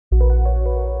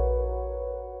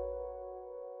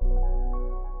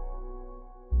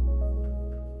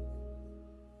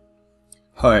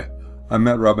Hi, I'm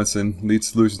Matt Robinson, Lead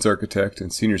Solutions Architect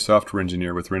and Senior Software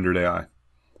Engineer with Rendered.ai.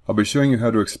 I'll be showing you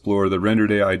how to explore the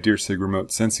Rendered.ai DIRSIG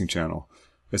Remote Sensing Channel,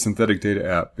 a synthetic data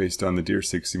app based on the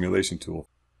DIRSIG simulation tool.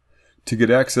 To get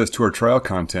access to our trial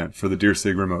content for the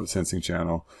DIRSIG Remote Sensing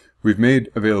Channel, we've made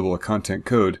available a content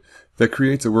code that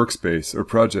creates a workspace or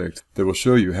project that will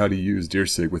show you how to use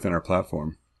DIRSIG within our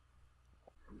platform.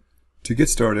 To get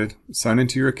started, sign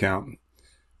into your account.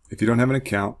 If you don't have an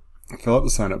account, fill out the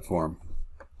sign-up form.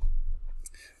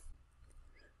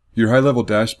 Your high-level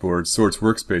dashboard sorts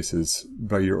workspaces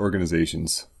by your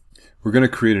organizations. We're going to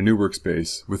create a new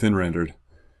workspace within Rendered.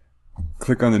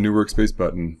 Click on the New Workspace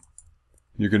button.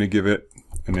 You're going to give it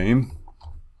a name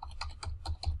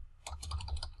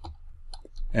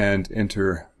and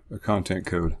enter a content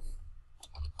code.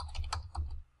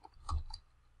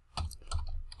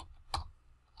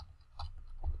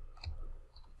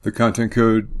 The content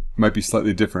code might be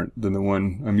slightly different than the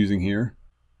one I'm using here.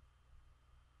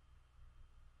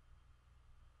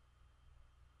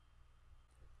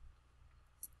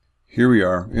 Here we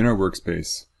are in our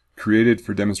workspace, created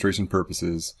for demonstration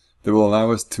purposes that will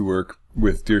allow us to work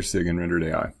with DIRSIG and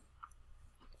Rendered.ai.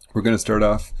 We're going to start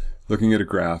off looking at a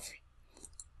graph.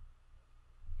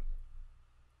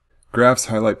 Graphs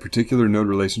highlight particular node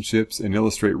relationships and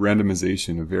illustrate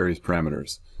randomization of various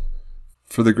parameters.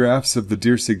 For the graphs of the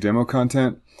DIRSIGDEMO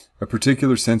content, a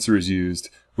particular sensor is used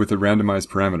with a randomized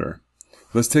parameter.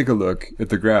 Let's take a look at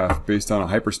the graph based on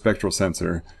a hyperspectral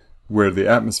sensor where the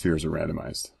atmospheres are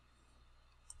randomized.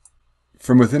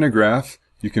 From within a graph,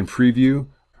 you can preview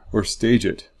or stage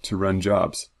it to run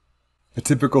jobs. A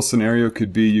typical scenario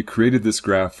could be you created this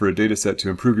graph for a dataset to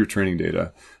improve your training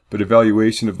data, but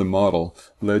evaluation of the model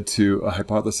led to a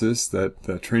hypothesis that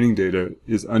the training data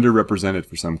is underrepresented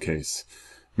for some case.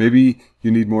 Maybe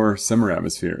you need more summer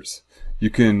atmospheres.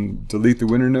 You can delete the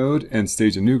winter node and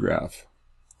stage a new graph.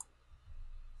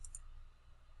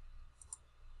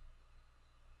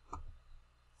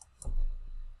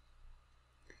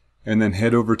 And then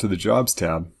head over to the Jobs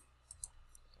tab.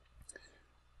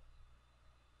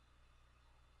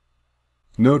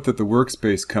 Note that the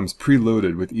workspace comes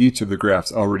preloaded with each of the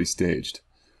graphs already staged.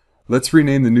 Let's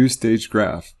rename the new staged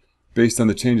graph based on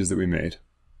the changes that we made.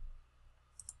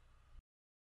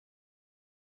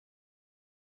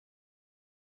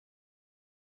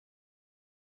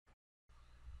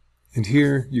 And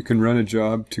here you can run a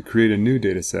job to create a new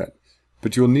dataset,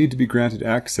 but you will need to be granted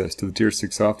access to the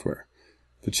DIRSIG software.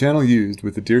 The channel used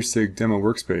with the DIRSIGDEMO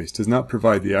workspace does not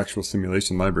provide the actual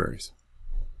simulation libraries.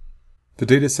 The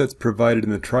datasets provided in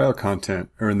the trial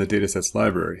content are in the datasets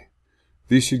library.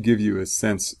 These should give you a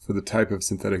sense for the type of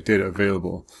synthetic data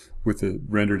available with the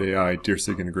Rendered.ai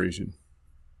DIRSIG integration.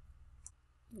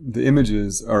 The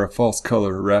images are a false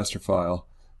color raster file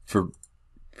for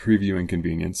previewing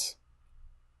convenience.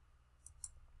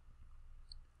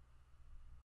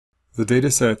 The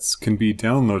datasets can be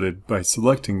downloaded by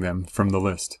selecting them from the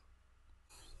list.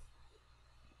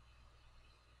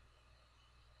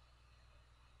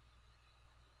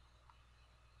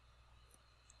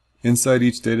 Inside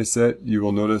each dataset, you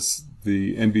will notice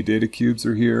the NV data cubes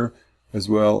are here, as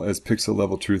well as pixel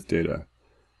level truth data.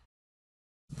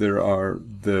 There are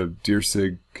the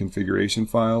DIRSIG configuration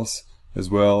files, as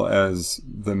well as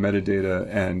the metadata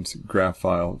and graph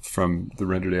file from the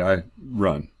Rendered.ai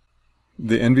run.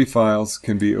 The NV files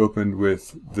can be opened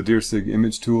with the DIRSIG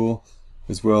image tool,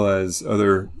 as well as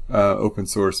other open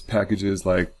source packages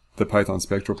like the Python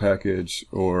spectral package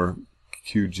or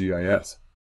QGIS.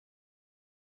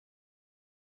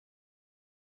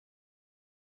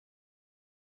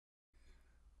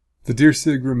 The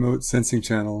DIRSIG Remote Sensing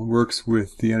Channel works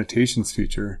with the annotations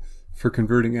feature for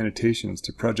converting annotations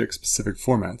to project-specific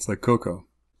formats like COCO.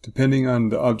 Depending on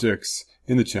the objects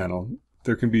in the channel,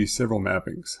 there can be several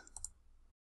mappings.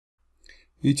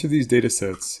 Each of these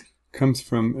datasets comes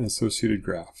from an associated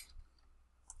graph.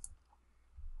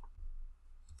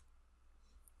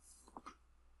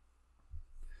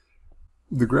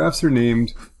 The graphs are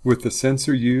named with the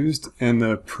sensor used and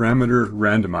the parameter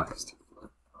randomized.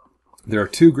 There are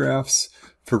two graphs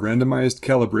for randomized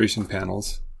calibration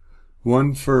panels,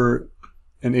 one for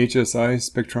an HSI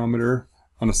spectrometer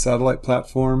on a satellite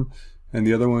platform, and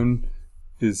the other one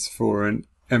is for an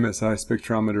MSI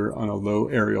spectrometer on a low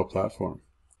aerial platform.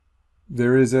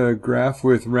 There is a graph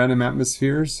with random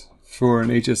atmospheres for an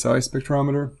HSI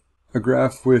spectrometer, a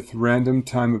graph with random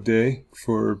time of day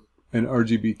for an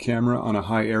RGB camera on a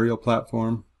high aerial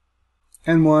platform,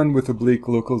 and one with oblique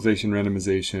localization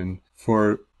randomization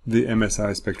for the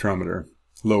MSI spectrometer,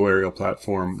 low aerial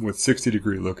platform with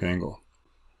 60-degree look angle.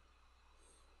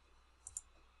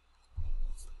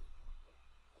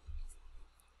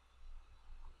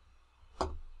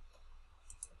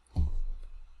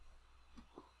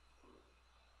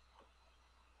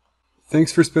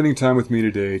 Thanks for spending time with me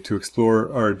today to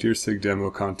explore our DIRSIG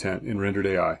demo content in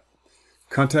Rendered.ai.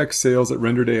 Contact sales at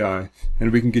Rendered.ai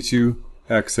and we can get you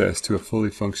access to a fully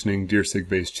functioning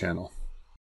DIRSIG-based channel.